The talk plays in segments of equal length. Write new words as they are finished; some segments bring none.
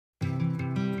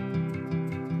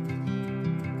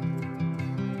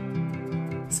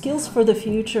Skills for the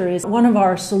Future is one of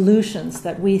our solutions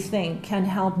that we think can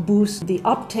help boost the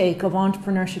uptake of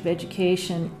entrepreneurship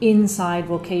education inside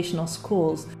vocational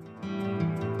schools.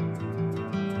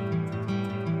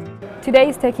 Today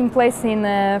is taking place in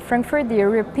Frankfurt, the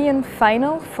European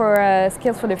final for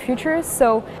Skills for the Future.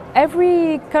 So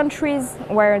every countries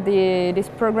where this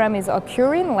program is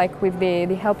occurring, like with the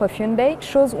help of Hyundai,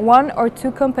 shows one or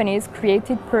two companies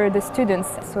created per the students.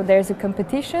 So there's a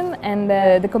competition, and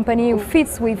the company who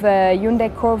fits with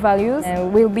Hyundai core values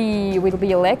will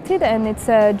be elected, and it's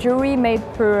a jury made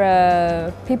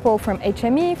per people from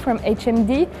HME, from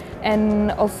HMD,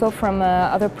 and also from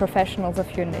other professionals of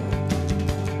Hyundai.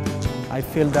 I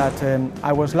feel that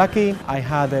I was lucky. I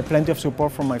had plenty of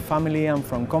support from my family and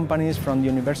from companies, from the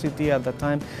university at that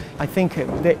time. I think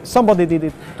somebody did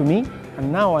it to me,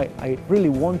 and now I really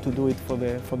want to do it for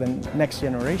the next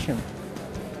generation.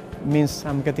 It means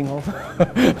I'm getting old.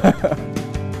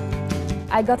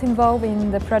 I got involved in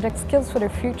the project Skills for the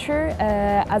Future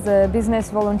as a business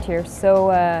volunteer.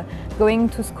 So going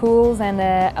to schools and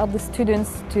help the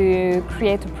students to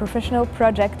create a professional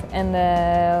project and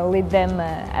lead them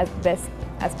as best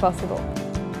as possible.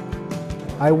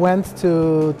 I went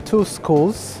to 2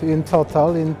 schools in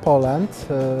total in Poland.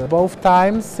 Both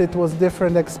times it was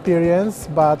different experience,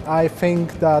 but I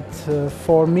think that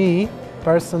for me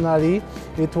personally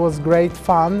it was great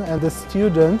fun, and the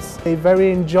students, they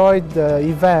very enjoyed the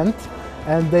event,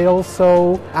 and they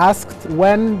also asked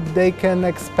when they can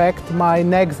expect my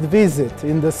next visit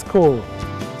in the school.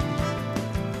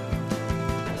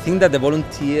 I think that the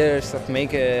volunteers have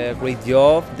made a great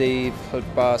job. They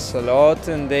help us a lot,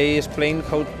 and they explain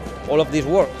how all of this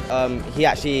works. He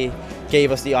actually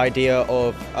gave us the idea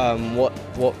of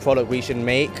what product we should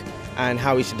make and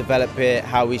how we should develop it,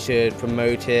 how we should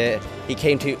promote it. He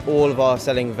came to all of our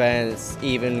selling events,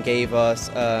 even gave us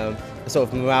a sort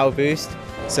of morale boost.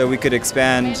 So we could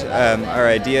expand our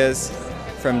ideas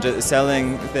from just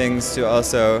selling things to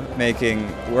also making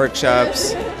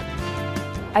workshops.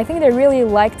 I think they really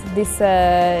liked this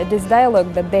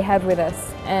dialogue that they have with us.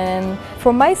 And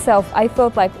for myself, I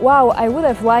thought like, wow, I would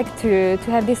have liked to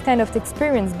have this kind of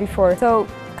experience before. So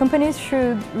companies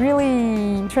should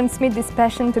really transmit this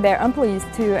passion to their employees,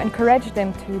 to encourage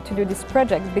them to do this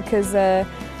project, because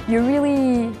you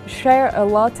really share a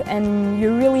lot and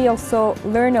you really also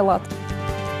learn a lot.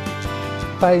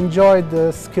 I enjoyed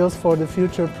the Skills for the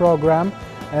Future program,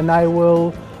 and I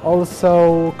will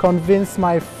also convince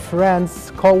my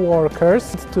friends,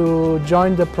 co-workers to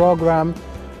join the program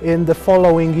in the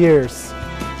following years.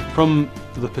 From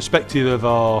the perspective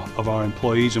of our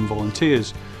employees and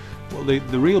volunteers, well,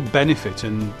 the real benefit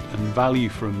and value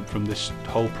from this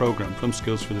whole program, from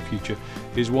Skills for the Future,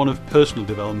 is one of personal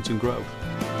development and growth.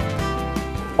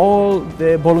 All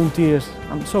the volunteers,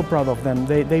 I'm so proud of them.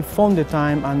 They found the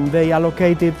time and they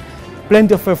allocated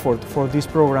plenty of effort for this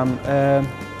program,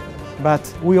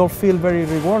 but we all feel very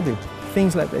rewarded.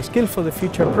 Things like the Skills for the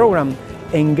Future program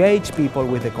engage people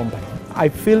with the company. I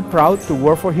feel proud to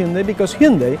work for Hyundai because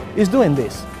Hyundai is doing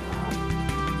this.